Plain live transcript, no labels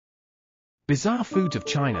Bizarre foods of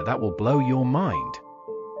China that will blow your mind.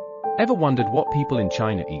 Ever wondered what people in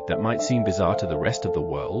China eat that might seem bizarre to the rest of the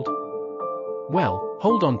world? Well,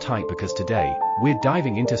 hold on tight because today, we're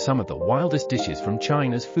diving into some of the wildest dishes from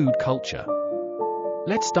China's food culture.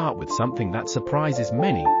 Let's start with something that surprises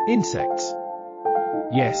many: insects.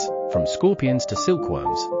 Yes, from scorpions to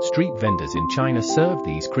silkworms, street vendors in China serve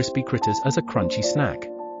these crispy critters as a crunchy snack.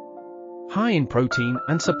 High in protein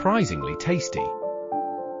and surprisingly tasty.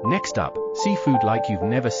 Next up, seafood like you've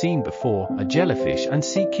never seen before, a jellyfish and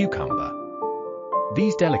sea cucumber.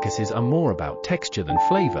 These delicacies are more about texture than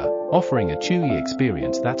flavor, offering a chewy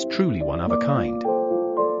experience that's truly one of a kind.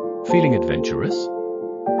 Feeling adventurous?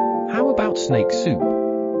 How about snake soup?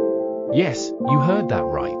 Yes, you heard that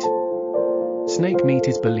right. Snake meat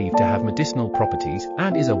is believed to have medicinal properties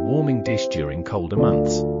and is a warming dish during colder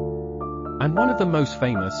months. And one of the most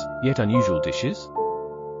famous, yet unusual dishes?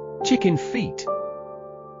 Chicken feet.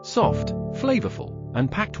 Soft, flavorful, and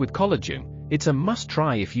packed with collagen, it's a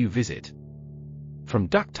must-try if you visit. From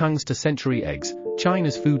duck tongues to century eggs,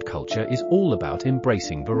 China's food culture is all about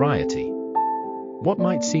embracing variety. What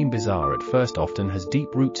might seem bizarre at first often has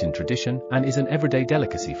deep roots in tradition and is an everyday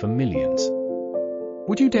delicacy for millions.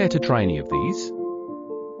 Would you dare to try any of these?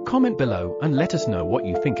 Comment below and let us know what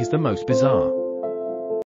you think is the most bizarre.